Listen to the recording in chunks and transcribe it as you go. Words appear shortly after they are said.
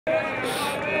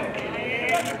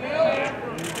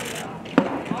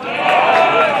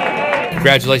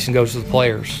Congratulations goes to the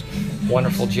players.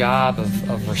 Wonderful job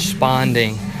of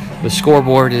responding. The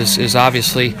scoreboard is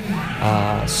obviously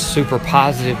super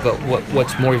positive, but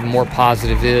what's even more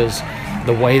positive is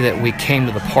the way that we came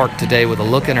to the park today with a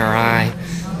look in our eye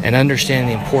and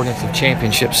understanding the importance of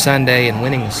Championship Sunday and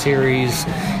winning the series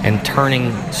and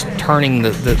turning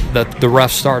the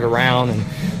rough start around and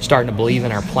starting to believe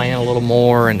in our plan a little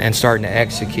more and starting to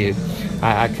execute.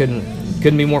 I couldn't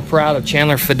be more proud of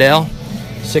Chandler Fidel.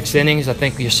 6 innings. I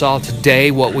think you saw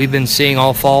today what we've been seeing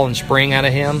all fall and spring out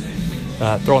of him.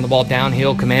 Throwing the ball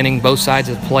downhill, commanding both sides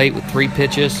of the plate with 3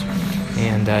 pitches.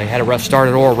 And he had a rough start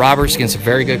at Oral Roberts against a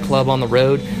very good club on the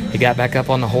road. He got back up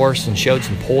on the horse and showed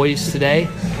some poise today.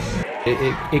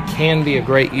 It can be a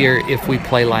great year if we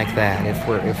play like that, if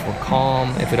we're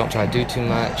calm, if we don't try to do too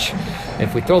much,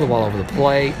 if we throw the ball over the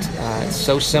plate. It's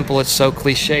so simple, it's so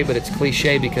cliche, but it's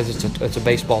cliche because it's a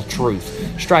baseball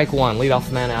truth. Strike one,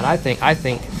 leadoff man out. I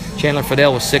think Chandler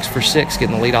Fidel was 6 for 6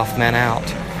 getting the leadoff man out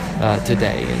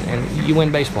today, and you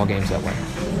win baseball games that way.